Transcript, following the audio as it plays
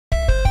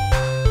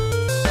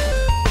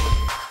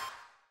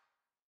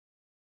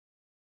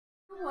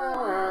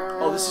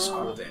Oh, this is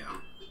cool.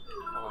 Damn.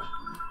 Oh.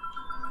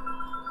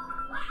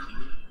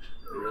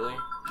 Really?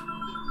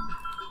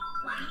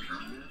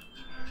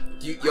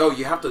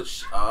 You have to.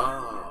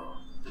 Oh.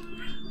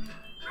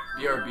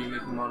 BRB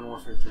making Modern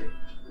Warfare 3.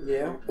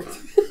 Yeah.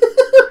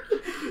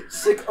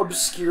 Sick,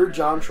 obscure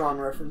JonTron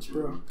reference,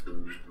 bro.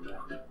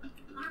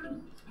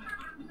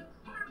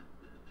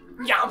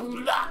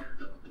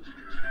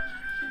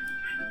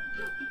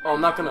 Oh, I'm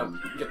not gonna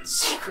get the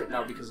secret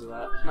now because of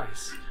that.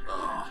 Nice.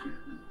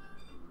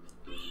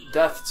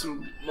 Death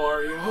to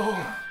Mario.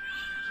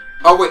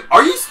 Oh wait,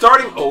 are you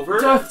starting over?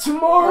 Death to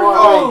Mario!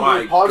 Oh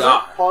my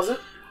god. Pause it.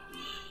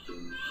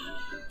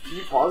 Can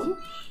you pause it?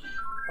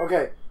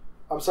 Okay.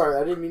 I'm sorry,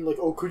 I didn't mean like,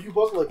 oh, could you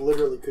pause it? Like,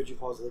 literally, could you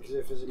pause it? Like, as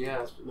if it's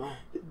possible. No.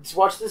 Just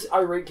watch this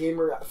irate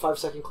gamer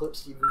 5-second clip,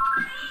 Steven.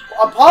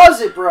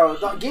 Pause it, bro!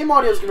 The game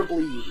audio is gonna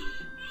bleed.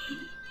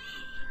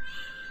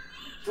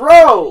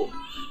 Bro!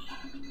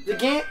 The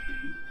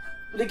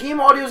game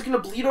audio is gonna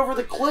bleed over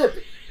the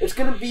clip. It's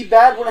gonna be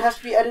bad when it has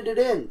to be edited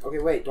in. Okay,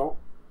 wait, don't.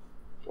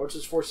 Watch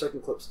this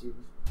 4-second clip,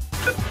 Steven.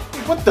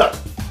 What the?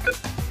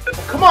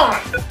 Oh, come on!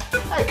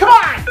 Hey, come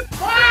on!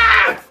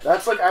 Ah!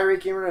 That's like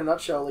irate gamer in a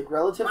nutshell. Like,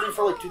 relatively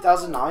for like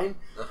 2009,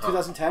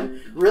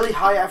 2010, really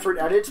high effort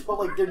edits, but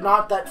like they're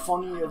not that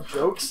funny of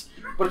jokes.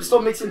 But it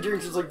still makes it endearing.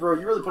 It's like, bro,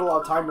 you really put a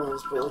lot of time into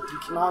this, but like you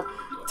cannot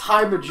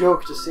time a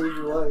joke to save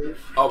your life.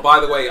 Oh, by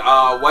the way,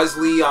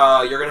 Wesley,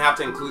 you're gonna have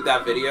to include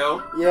that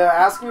video. Yeah,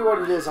 ask me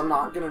what it is. I'm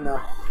not gonna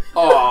know.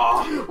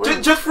 Oh,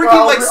 just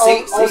freaking like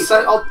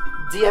I'll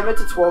DM it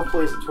to 12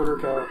 Plays Twitter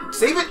account.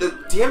 Save it.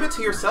 DM it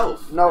to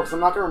yourself. No, because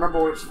I'm not gonna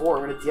remember what it's for.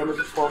 I'm gonna DM it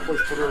to 12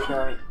 Plays Twitter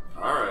account.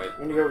 All right.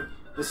 I'm gonna go.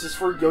 This is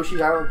for Yoshi's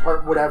Island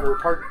part whatever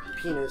part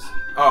penis.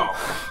 Oh.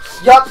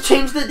 Yup.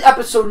 Change the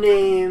episode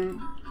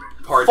name.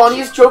 Part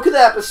Funniest joke of the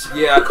episode.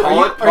 Yeah,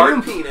 call it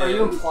part penis. Are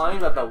you implying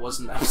that that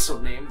wasn't the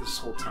episode name this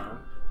whole time?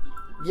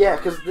 Yeah,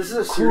 because this is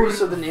a series,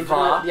 so the names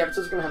the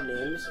episode's gonna have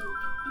names.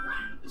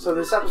 So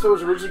this episode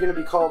was originally gonna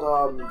be called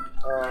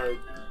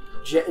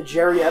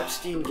Jerry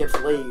Epstein Gets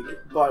Laid,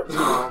 but you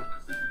know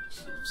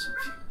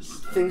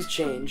things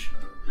change.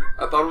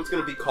 I thought it was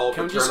gonna be called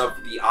Return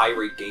of the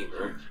Irate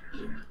Gamer.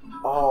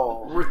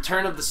 Oh,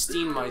 Return of the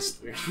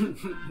Steenmeister.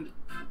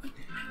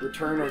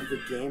 Return of the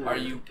Gamer. Are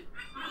you?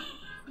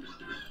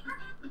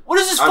 What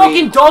is this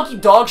fucking donkey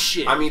dog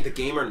shit? I mean, the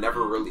gamer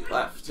never really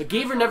left. The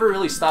gamer never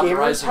really stopped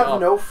rising up. Gamers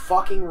have no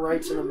fucking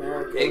rights in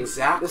America.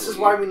 Exactly. This is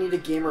why we need a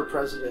gamer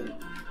president.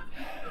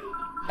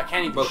 I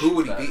can't even. But who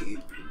would he be?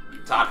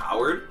 Todd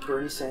Howard?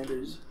 Bernie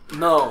Sanders.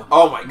 No.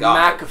 Oh my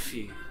god.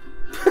 McAfee.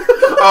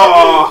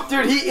 Oh,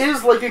 dude, he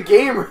is like a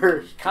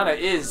gamer. He kind of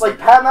is. Like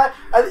I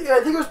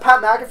think it was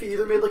Pat McAfee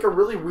either made like a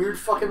really weird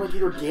fucking like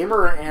either gamer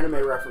or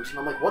anime reference, and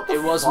I'm like, what the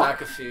fuck? It was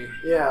McAfee.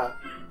 Yeah.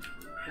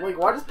 I'm like,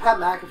 why does Pat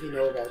McAfee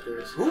know about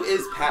this? who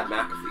is Pat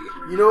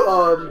McAfee? You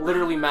know,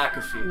 literally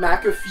McAfee.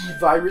 McAfee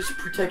virus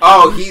protection.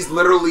 Oh, he's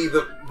literally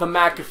the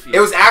McAfee. It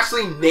was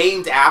actually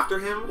named after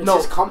him. It's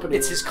his company.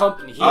 It's his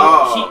company. He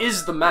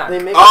is the Mac.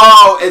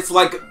 Oh, it's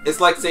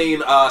like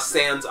saying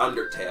Sans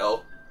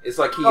Undertale. It's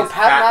like he is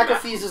Pat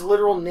McAfee is his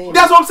literal name.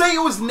 That's what I'm saying.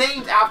 It was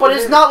named after But him.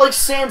 it's not like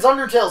Sans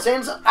Undertale.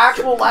 Sans'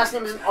 actual last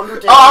name isn't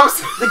Undertale.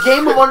 Oh, the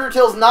game of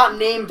Undertale is not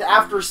named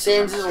after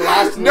Sans'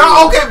 last name.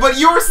 No, okay, but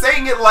you were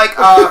saying it like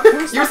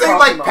you're saying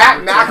like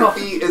Pat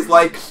McAfee is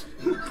like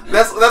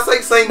that's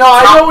like saying no,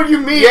 I know what you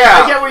mean.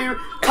 Yeah, I get what you.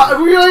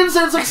 Were you even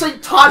saying it's like saying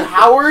Todd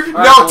Howard?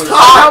 No, Todd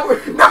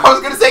Howard. No, I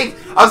was gonna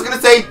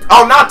say.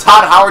 Oh, not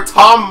Todd Howard.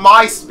 Tom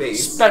MySpace.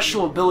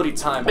 Special ability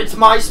time. It's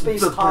MySpace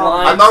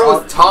Tom. I thought it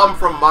was Tom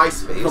from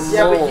MySpace.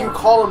 Yeah, but you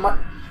call him.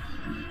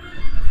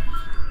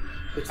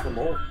 It's the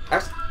mole.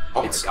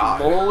 Oh it's my god.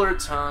 Molar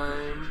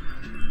time.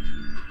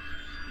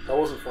 That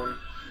wasn't funny.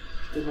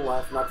 Didn't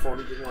laugh. Not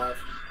funny. Didn't laugh.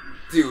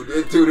 Dude,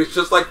 it's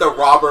just like the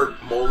Robert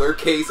Mueller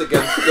case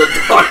against the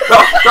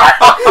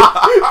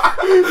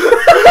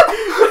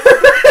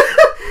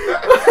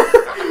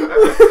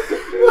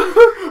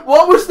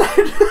What was that?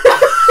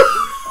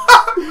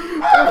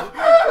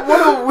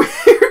 What a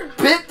weird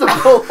bit to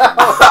pull out.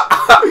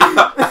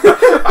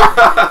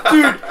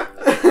 Dude.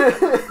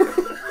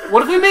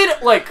 What if we made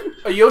it like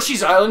a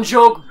Yoshi's Island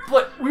joke,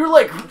 but we were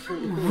like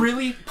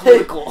really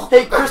political?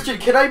 Hey, Krystian,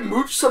 can I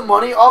mooch some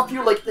money off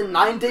you like the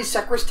 9-day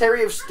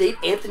Secretary of State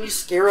Anthony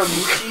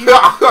Scaramucci?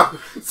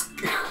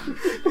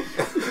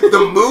 The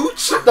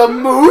mooch? The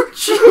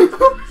mooch?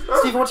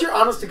 Steven, what's your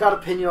honest to God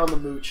opinion on the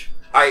mooch?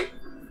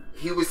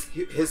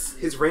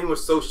 His reign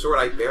was so short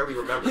I barely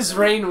remember. His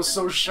reign was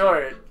so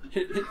short.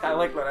 I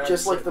like that.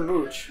 Just like the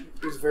mooch.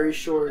 It was very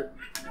short.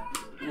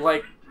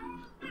 Like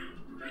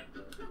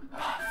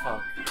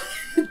fuck.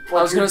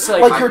 I was gonna say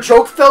like your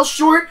joke fell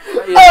short.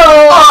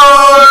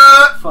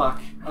 Yeah.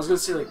 Fuck. I was gonna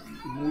say like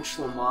Mooch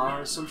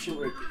Lamar or some shit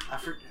like I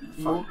forget.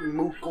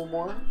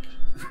 Mooklmore.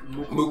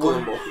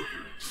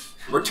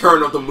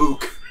 Return of the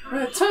Mook.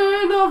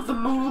 Return of the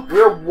Mook.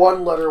 We're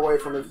one letter away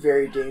from a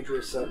very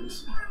dangerous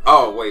sentence.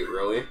 Oh wait,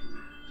 really?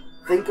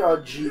 Think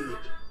G.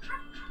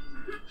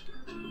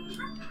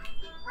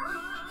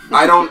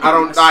 I don't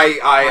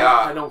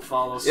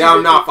follow. So yeah,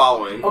 I'm not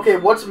following. Okay,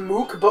 what's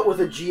mook but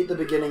with a G at the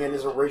beginning and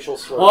is a racial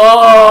slur?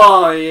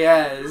 Oh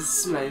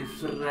yes, my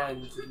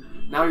friend.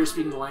 Now you're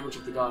speaking the language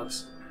of the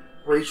gods.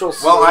 Racial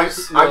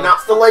slurs. Well, I'm not.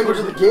 It's the language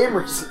of the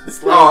gamers.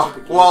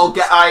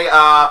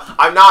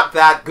 I'm not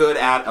that good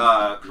at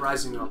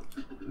Rising up.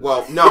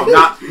 Well, no,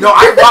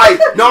 I rise.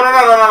 No.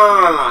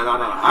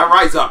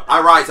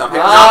 I rise up.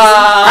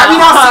 Have you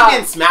not seen me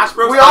in Smash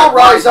Bros? We all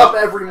rise up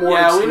every morning.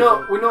 Yeah,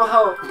 we know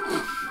how.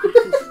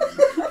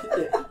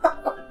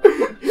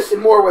 In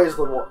more ways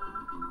than one.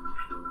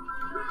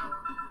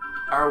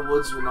 Our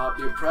woods will not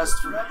be oppressed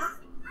forever.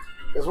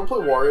 You guys want to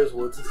play Wario's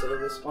Woods instead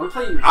of this? I want to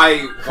play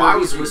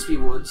Kirby's Wispy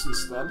Woods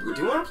instead. Do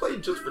you want to play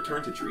just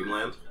Return to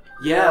Dreamland?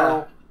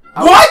 Yeah.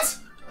 What?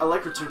 I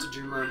like Return to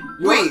Dreamland.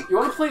 Wait. You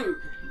want to play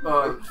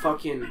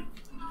fucking...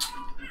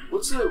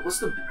 What's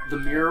the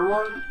mirror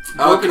one?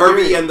 Kirby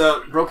Mirror. and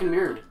the... Broken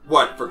Mirror.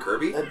 What, for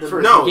Kirby?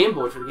 For no. the Game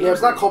Boy. For the Game Boy. Yeah,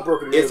 it's not called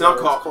Broken Mirror. It's not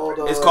called...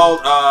 It's called...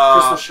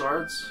 Crystal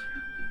Shards?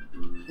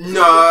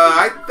 No,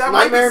 that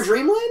Nightmare in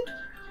Dreamland?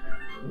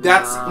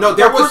 That's no.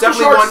 There was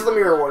definitely Shards one. Is the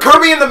mirror one.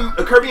 Kirby and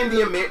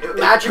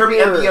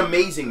the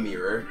Amazing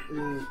Mirror.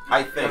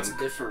 I think that's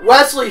different.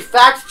 Wesley,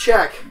 fact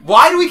check.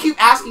 Why do we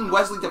keep asking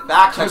Wesley to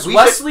fact check? Because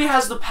Wesley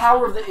has the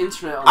power of the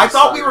internet. I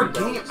thought we were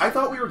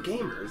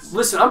gamers.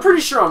 Listen, I'm pretty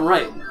sure I'm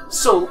right.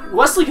 So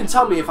Wesley can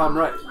tell me if I'm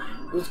right.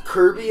 It was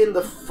Kirby and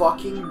the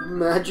fucking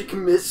magic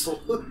missile.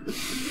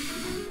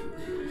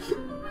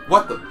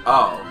 What the?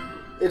 Oh.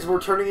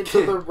 We're turning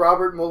into the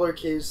Robert Mueller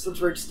case.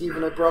 That's right,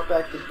 Steven. I brought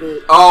back the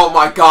bit. Oh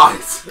my god.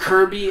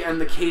 Kirby and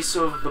the case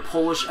of the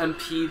Polish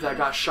MP that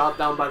got shot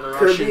down by the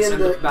Kirby Russians.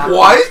 And the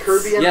what?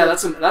 Kirby and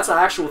that's an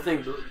actual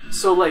thing.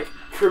 So like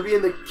Kirby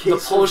and the case the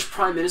Polish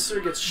Prime Minister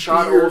gets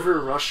shot over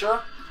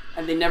Russia,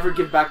 and they never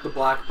give back the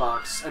black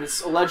box, and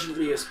it's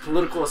allegedly a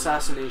political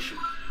assassination,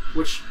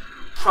 which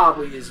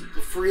probably is.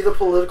 Free the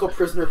political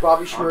prisoner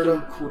Bobby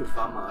Shmurda.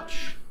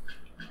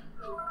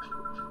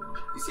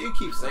 You see, you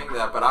keep saying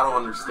that, but I don't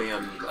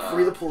understand.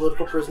 Free the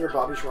political prisoner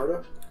Bobby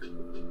Shmurda.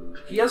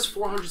 He has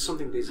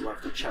 400-something days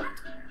left. I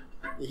checked.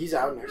 He's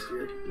out next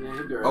year. Yeah,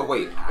 he'll be right. Oh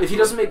wait, if he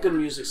doesn't make good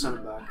music, send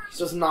him back. It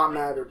does not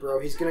matter, bro.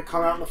 He's gonna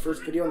come out in the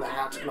first video, and the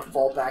hat's gonna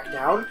fall back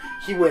down.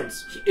 He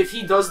wins. If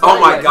he does that, oh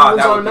my god,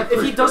 that would be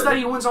if he does that,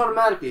 he wins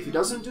automatically. If he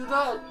doesn't do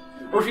that,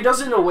 or if he does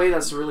it in a way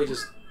that's really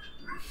just.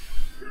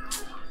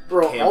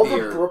 Bro, all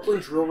the Brooklyn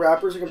drill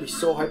rappers are gonna be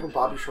so hyped when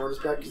Bobby Shmurda's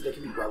back because they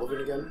can be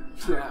relevant again.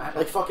 Yeah.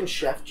 Like fucking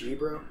Chef G,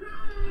 bro.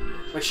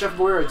 Like Chef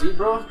Boyardee,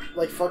 bro?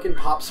 Like fucking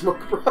Pop Smoke,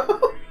 bro.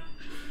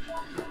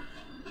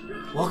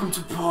 Welcome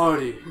to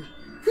party.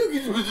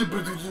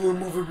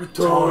 Moving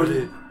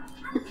retarded.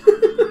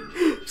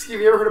 Steve,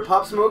 you ever heard of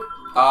Pop Smoke?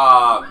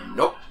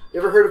 Nope. You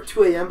ever heard of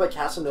 2 AM by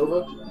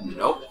Casanova?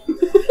 Nope.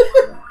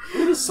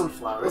 It is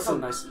Sunflower. That's a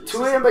nice...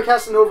 2 AM by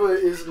Casanova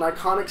is an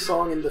iconic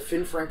song in the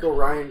Finn Franco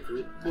Ryan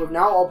group, who have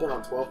now all been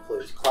on 12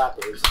 plays.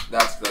 Clappers.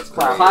 That's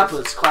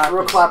Clappers. It's a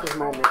real Clappers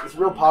moment. It's a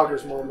real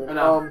Poggers moment. I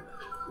know.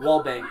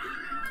 Wallbang.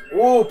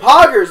 Ooh,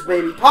 Poggers,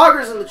 baby.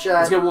 Poggers in the chat.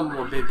 Let's get one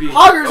more, baby.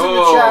 Poggers in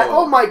the chat.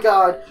 Oh my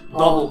god.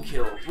 Double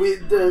kill.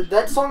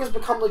 That song has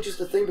become like just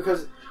a thing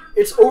because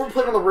it's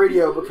overplayed on the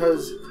radio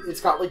because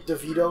it's got like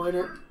DeVito in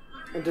it.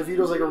 And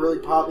DeVito's like a really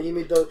pop. And he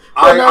made the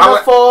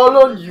banana fall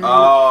on you.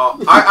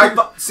 I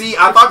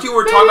thought you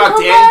were talking about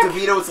Danny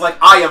DeVito. It's like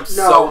I am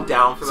so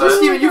down for that. So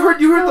Steven, you heard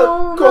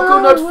the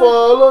coconut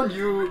fall on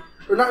you.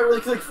 Or not really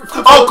like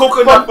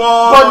coconut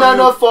fall,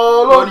 banana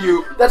fall on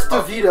you. That's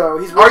DeVito.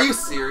 Are you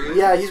serious?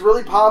 Yeah, he's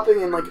really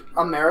popping in like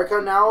America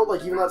now.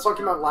 Like even that song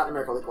came out in Latin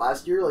America like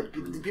last year. Like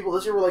the people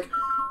this year were like,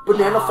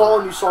 "Banana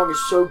Fall on You" song is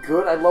so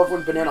good. I love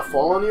when Banana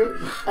Fall on You.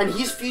 And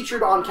he's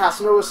featured on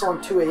Casanova's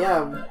song 2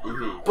 AM.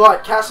 Mm-hmm.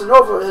 But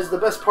Casanova has the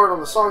best part on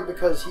the song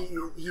because he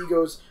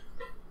goes,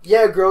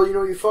 "Yeah, girl, you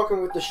know you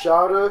fucking with the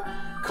shada.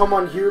 Come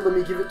on here, let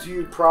me give it to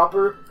you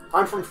proper.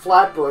 I'm from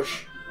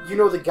Flatbush. You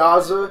know the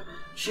Gaza.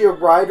 She a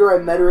rider. I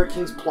met her at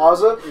King's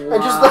Plaza." Wow.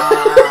 And just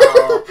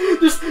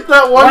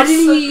that one. Why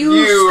didn't he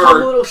use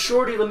 "Come little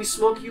shorty, let me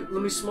smoke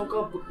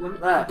up"?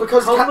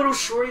 Because "Come little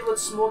shorty,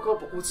 let's smoke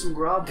up with some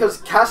grabba." Because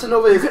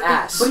Casanova is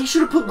ass. But he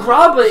should have put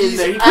grabba in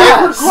there. He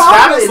ass.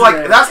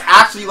 That's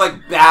actually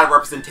like bad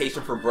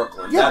representation for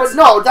Brooklyn. Yeah, that's,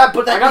 that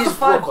is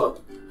Brooklyn.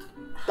 Club.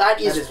 That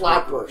is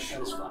Flatbush.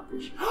 That is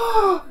Flatbush.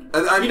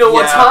 You know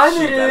what time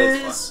it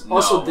is? No.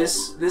 Also,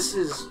 this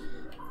is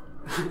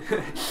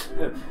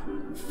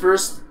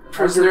first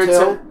prisoner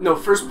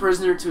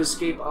to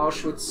escape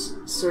Auschwitz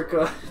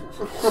circa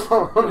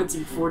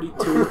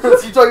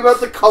 1942. You talking about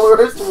the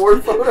colorist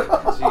war photo?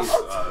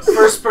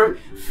 Jesus.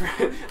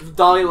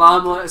 Dalai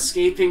Lama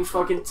escaping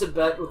fucking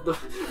Tibet with the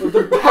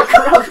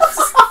background.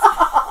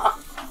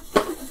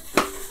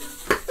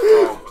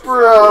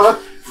 Bruh.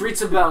 Free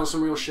Tibet on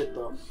some real shit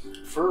though.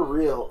 For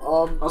real.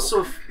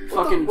 Also,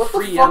 fucking what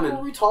free the fuck Yemen.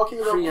 were we talking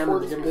about Free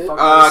before Yemen. this bit?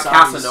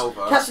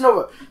 Casanova.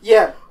 Casanova.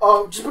 Yeah.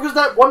 Just because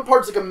that one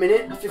part's like a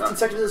minute, 15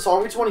 seconds of the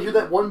song, we just want to hear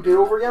that one bit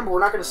over again, but we're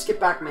not going to skip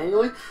back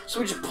manually, so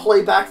we just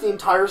play back the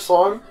entire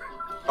song.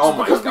 Oh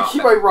my because god. we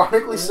keep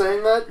ironically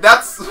saying that.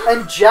 That's...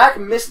 And Jack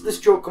missed this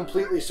joke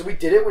completely, so we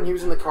did it when he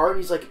was in the car, and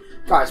he's like,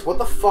 guys, what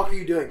the fuck are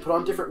you doing? Put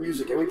on different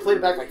music. And we played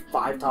it back like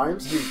 5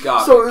 times. You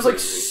got So it was like me.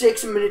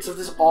 6 minutes of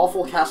this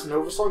awful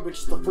Casanova song, which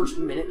is the first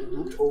minute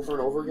looped over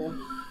and over again.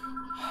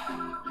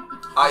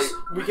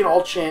 We can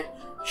all chant,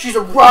 she's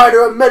a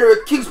rider, I met her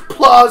at King's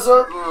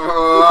Plaza.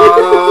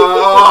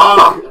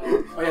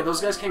 Oh yeah,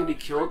 those guys can't be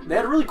killed. They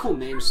had really cool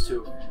names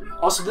too.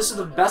 Also, this is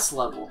the best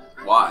level.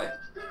 Why?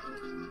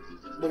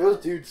 Look at those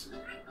dudes.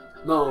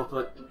 No,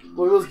 but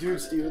Look at those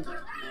dudes, Steven.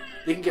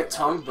 they can get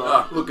tongue,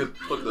 but Look at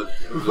the...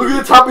 Look at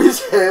the top of his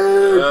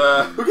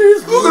head. Look at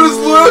his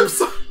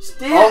lips.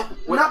 Steven. Oh,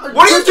 What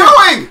are you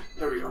doing?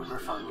 there we go. We're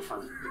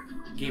fine.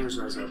 Gamers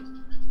rise up.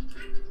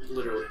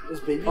 Literally. Is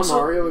Baby Also-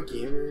 Mario a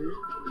gamer?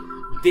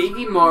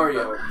 Baby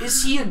Mario,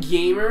 is he a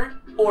gamer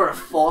or a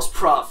false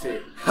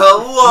prophet?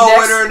 Hello,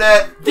 Next-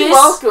 Internet. This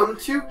Welcome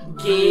to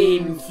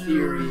game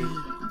theory.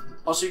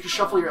 Also, you can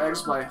shuffle your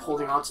eggs by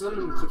holding onto them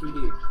and clicking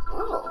D.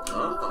 Oh.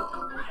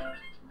 Oh.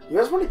 You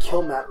guys want to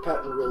kill Matt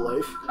Pat in real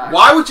life?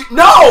 Why would you?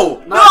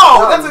 No!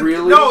 Not That's a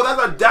really. no.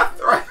 That's a death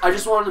threat. I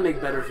just wanted to make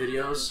better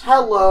videos.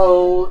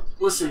 Hello.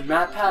 Listen,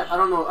 Matt Pat, I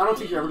don't know. I don't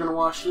think you're ever gonna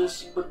watch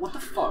this, but what the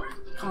fuck?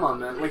 Come on,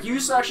 man. Like, you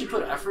used to actually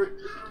put effort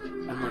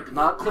and, like,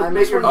 not click I this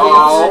make your one.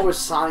 videos with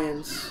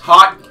science.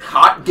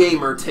 Hot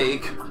gamer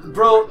take.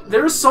 Bro,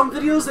 there's some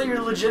videos that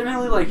you're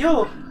legitimately like,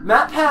 yo,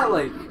 Matt Pat,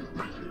 like,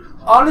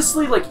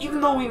 honestly, like,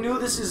 even though we knew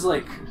this is,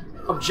 like,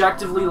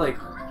 objectively, like,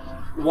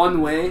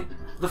 one way,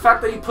 the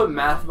fact that you put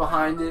math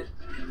behind it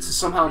to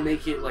somehow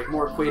make it, like,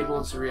 more equatable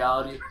into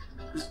reality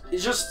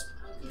is just,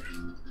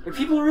 like,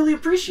 people really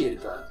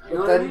appreciated that. You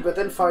know what I mean? But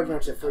then 5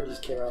 Nights at Freddy's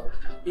came out.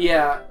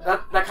 Yeah,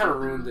 that kind of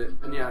ruined it.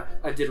 And yeah,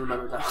 I did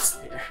remember that was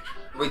there.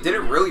 Wait, did it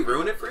really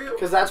ruin it for you?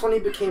 Because that's when he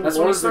became That's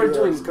lore when I started videos,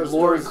 doing 'cause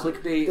lore and those-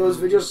 clickbait.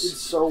 Those and videos just- did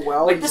so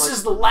well. Like, He's this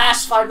is the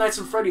last Five Nights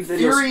at Freddy videos.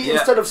 theory Yeah.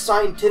 instead of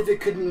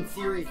scientific could mean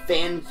theory,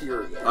 fan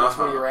theory. And that's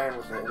when he ran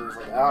with it. And he was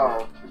like,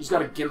 oh, You just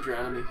gotta gimp your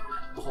enemy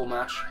the whole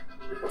match.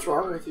 what's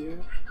wrong with you?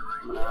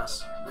 I'm an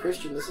ass.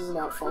 Krystian, this isn't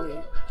out funny.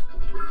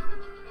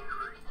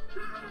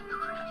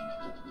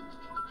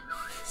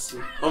 See?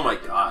 Oh my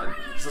god.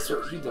 That's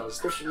what he does.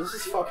 Krystian, this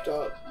is fucked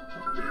up.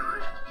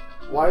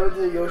 Why would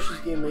the Yoshi's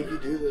game make you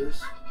do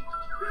this?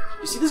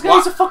 You see, this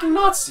guy's a fucking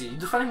Nazi. You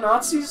defending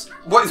Nazis?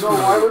 What is No,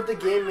 why would the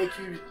game make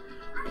you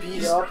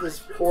beat up this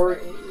poor,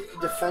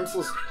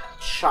 defenseless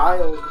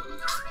child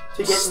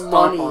to get Stomp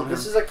money? on him.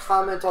 This is a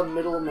comment on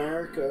Middle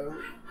America.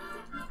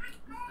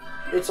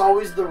 It's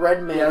always the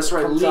red man Yeah, that's that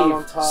right. comes Leave, out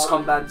on top.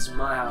 scumbags in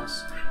my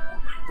house.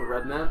 The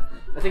red man?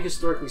 I think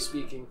historically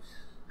speaking.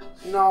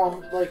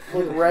 No, like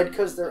red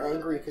because they're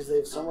angry because they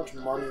have so much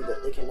money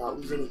that they cannot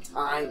lose any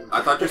time.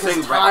 I thought you were because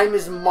saying time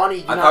is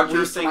money. Do I not thought you were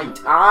waste my saying-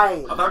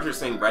 time. I thought you were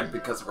saying red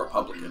because of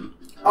Republican.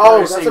 Oh, you were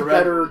that's saying a red.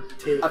 better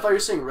take. I thought you were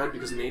saying red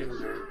because Native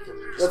American.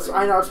 That's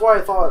I know. That's why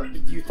I thought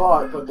you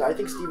thought, but I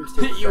think Steven's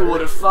take. is You better.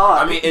 would have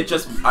thought. I mean,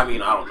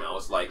 I don't know.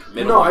 It's like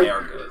Middle No,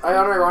 America. I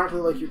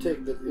unironically like your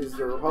take that is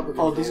the Republican.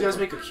 Oh, these vote. guys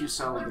make a cute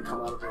sound when they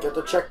come out of Get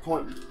the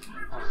checkpoint.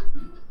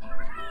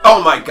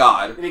 Oh my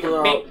god. They make a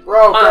Bro, big.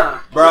 bro,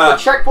 Ah. get the Bruh.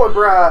 checkpoint,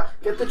 bruh.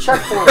 Get the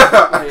checkpoint.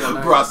 yeah,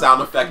 nice. Bruh,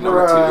 sound effect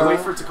number Bruh. Wait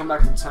 2. for it to come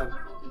back to 10.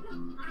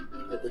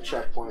 Get the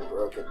checkpoint,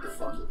 bro. Get the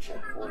fucking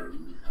checkpoint.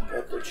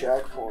 Get the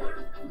checkpoint.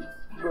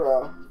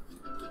 Bruh.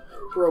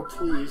 Bro,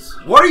 please.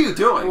 What are you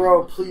doing?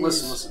 Bro, please.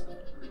 Listen.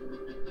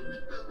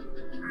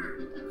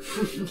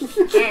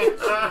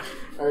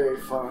 Alright,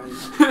 fine.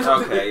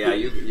 Okay, yeah,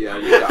 you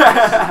got it.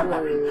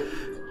 Alright.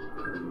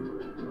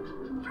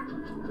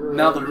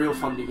 Now the real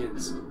fun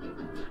begins.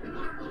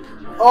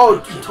 Oh,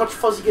 you touch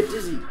fuzzy, get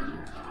dizzy.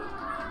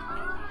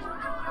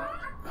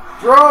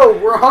 Bro,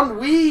 we're on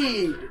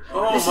weed.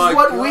 Oh This is my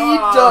what God. weed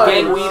does.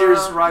 Gang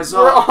weeders rise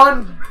We're up.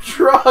 on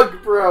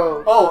drug,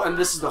 bro. Oh, and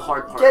this is the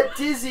hard part. Get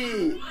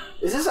dizzy.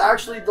 Is this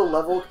actually the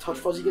level touch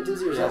fuzzy get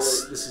dizzy? Or is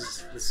Yes, that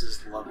this is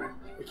the level.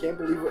 I can't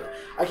believe it.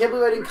 I can't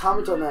believe I didn't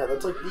comment on that.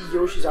 That's like the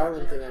Yoshi's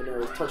Island thing I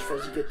know. Is touch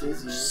fuzzy get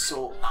dizzy.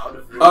 So out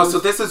of it. Oh, so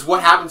this is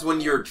what happens when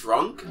you're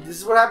drunk? This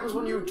is what happens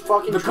when you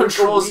fucking. The drink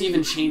controls weed.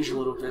 even change a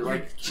little bit.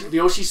 Like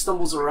Yoshi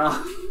stumbles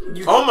around.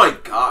 Oh my This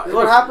is god.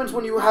 what happens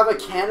when you have a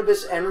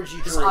cannabis energy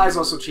drink. His eyes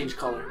also change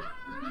color.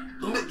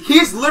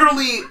 He's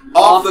literally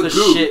off the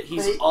goop. shit.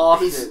 He's Hey, off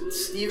hey, it.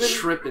 Steven,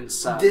 Tripping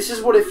sad. this is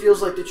what it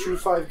feels like to chew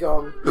 5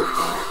 gum.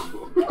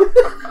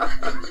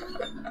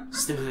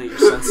 Stimulate your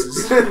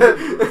senses. Should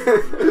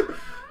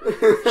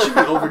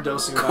be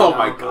overdosing. By Oh now,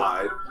 my but-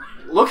 god.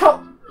 Look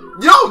how.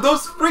 Yo,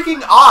 those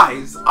freaking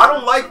eyes. I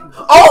don't like.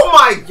 Oh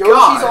my Yoshi's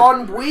god.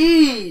 on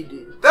weed.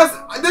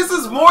 This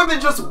is more than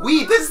just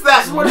weed. This is that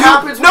This is what new,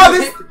 happens No, when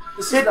this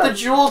you hit the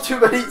jewel too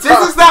many times.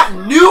 this is that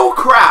new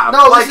crap.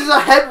 No, like, this is a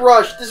head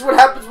rush. This is what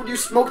happens when you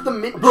smoke the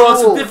mint Bro,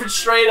 it's jewel. a different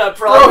strain, I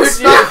Bro, promise it's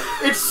you. not.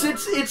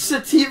 It's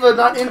sativa,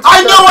 not indica.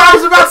 I know what I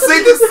was about to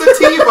say. This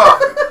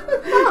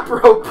sativa.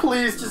 Bro,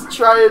 please, just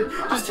try it.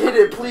 Just hit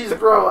it, please,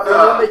 bro. It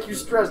won't make you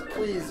stressed,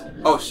 please.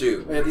 Oh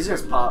shoot, Yeah, these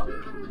guys pop.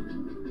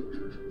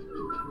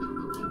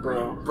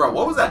 Bro. bro,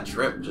 what was that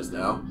drip just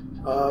now?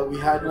 We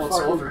had Well, it's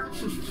fucking. over.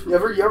 You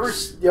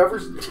ever?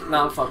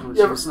 Nah, I'm fucking with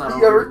You you. ever? It's not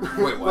You over.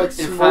 ever? Wait, what? Like,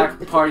 In smoke- fact,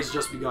 the party's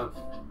just begun.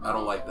 I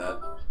don't like that.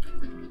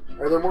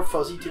 Are there more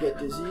fuzzy to get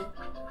dizzy?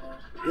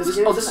 This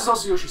is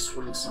also Yoshi's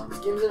swimming song. This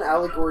game's an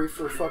allegory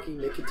for fucking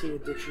nicotine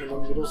addiction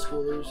among middle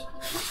schoolers.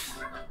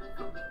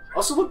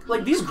 Also, look,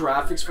 like, these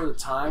graphics for the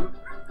time,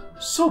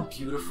 so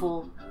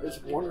beautiful.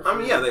 It's wonderful. I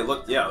mean,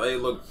 they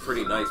look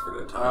pretty nice for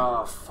their time.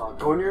 Oh, fuck.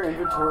 Go in your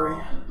inventory.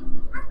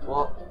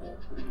 Well,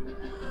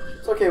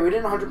 It's okay, we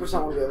didn't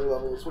 100% one of the other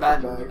levels. We'll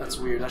come back. that's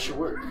weird. That should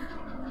work.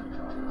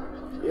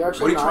 You're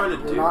actually What are you not, trying to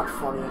you're do? not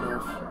funny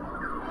enough.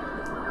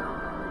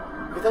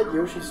 Look at that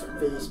Yoshi's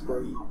face,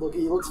 bro.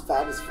 He looks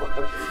fat as fuck.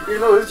 You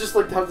know, it's just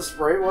like how the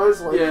sprite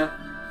was. Like, Yeah.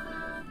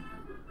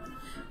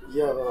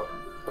 Yo,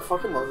 I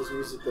fucking love this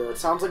music though. It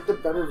sounds like the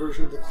better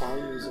version of the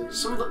clown music.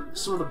 Some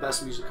of the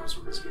best music comes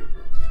from this game.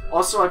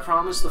 Also, I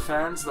promise the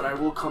fans that I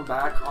will come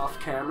back off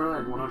camera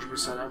and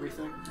 100%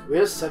 everything. We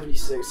had a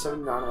 76,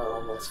 79 on that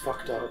one. That's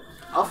fucked up.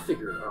 I'll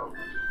figure it out.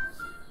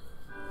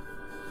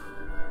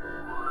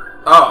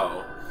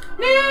 Oh.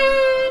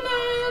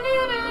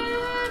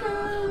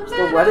 It's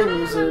the wedding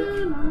music.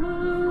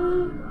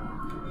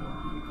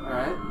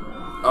 Alright?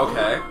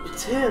 Okay.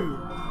 It's him.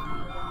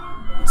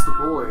 It's the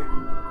boy.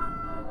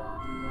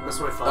 That's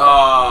what I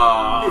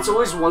thought. Oh. It's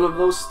always one of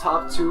those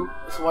top two,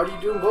 So why do you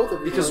do them both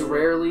every because time?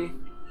 rarely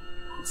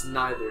it's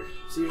neither.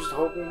 So you're just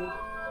hoping?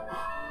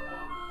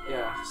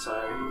 Yeah,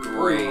 sorry.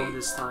 Great. One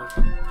this time.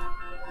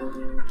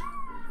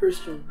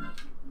 Krystian.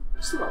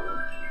 Still got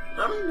one.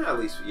 I mean, at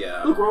least,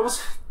 yeah. Look,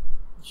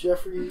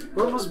 Jeffrey.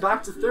 we're almost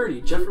back to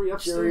 30. Jeffrey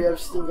Epstein. Jerry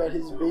Epstein got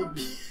his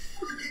baby.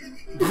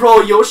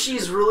 Bro, Yoshi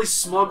is really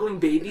smuggling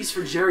babies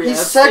for Jerry He's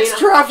Epstein. sex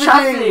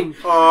trafficking!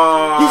 His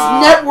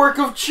network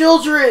of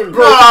children!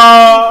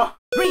 Bro.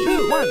 3,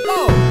 2, 1,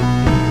 go!